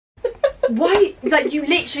Why? Like, you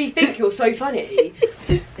literally think you're so funny.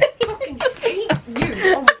 I fucking hate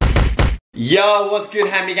you. Oh. Yo, what's good,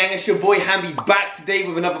 Hanby gang? It's your boy Hanby back today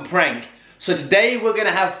with another prank. So today we're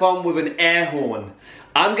gonna have fun with an air horn.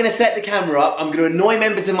 I'm gonna set the camera up, I'm gonna annoy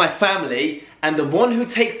members in my family, and the one who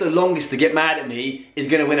takes the longest to get mad at me is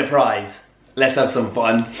gonna win a prize. Let's have some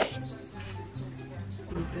fun.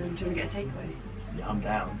 Do we get a takeaway? Yeah, I'm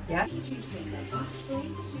down. Yeah?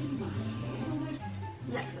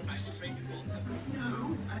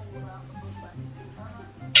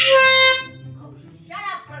 Shut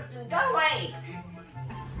up, Kristen, go away!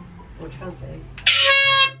 What do you fancy?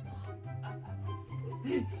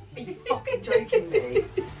 Are you fucking joking me?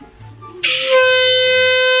 You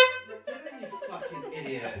fucking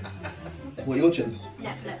idiot. What are you watching?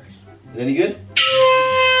 Netflix. Is it any good?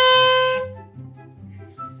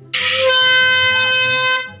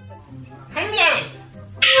 Hang me out!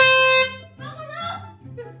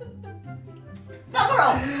 Knock her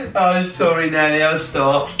off! Oh, sorry, Nanny, I'll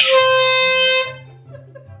stop.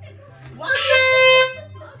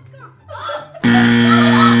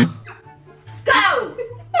 Go!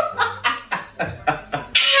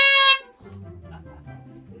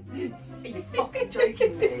 Are you fucking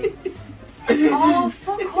joking me? Oh,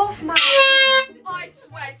 fuck off, man. I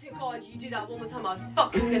swear to God, you do that one more time, I'm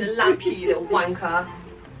fucking gonna lamp you, you little wanker.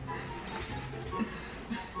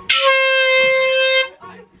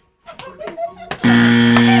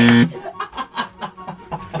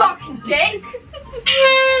 Fucking dick!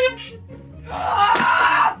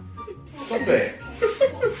 Stop it.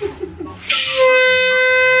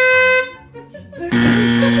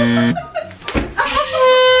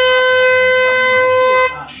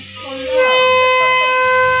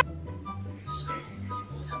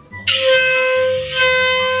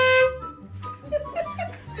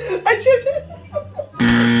 I did it.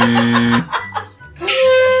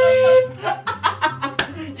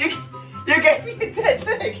 You gave me a dead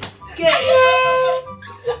leg. Good.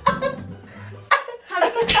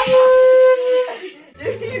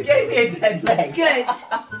 You gave me a dead leg. Good.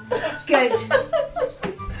 Good.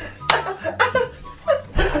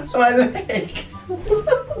 My leg. You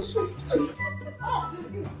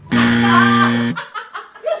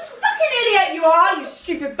fucking idiot you are, you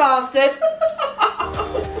stupid bastard!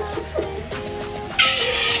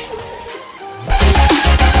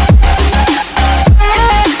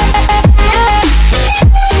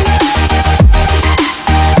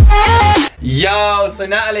 Yo, so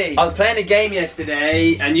Natalie, I was playing a game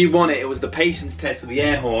yesterday and you won it. It was the patience test with the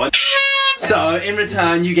air horn. So in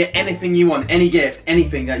return, you get anything you want, any gift,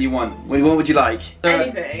 anything that you want. What would you like?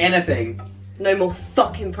 Anything? Anything. No more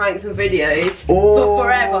fucking pranks and videos. Oh. For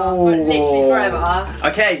forever. For literally forever.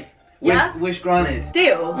 Okay. Yeah? Wish granted.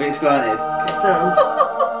 Deal? Wish granted. Good sounds.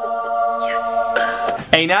 Yes.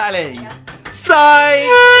 Hey Natalie. Yeah? Sign!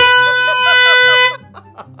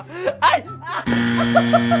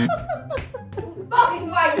 Fucking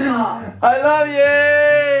wanker! I love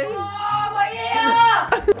you. Oh, my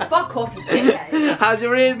ear! Fuck off, you dickhead. How's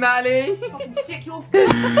your ears, Natalie? Fucking stick your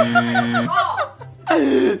fucking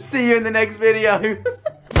ass. See you in the next video.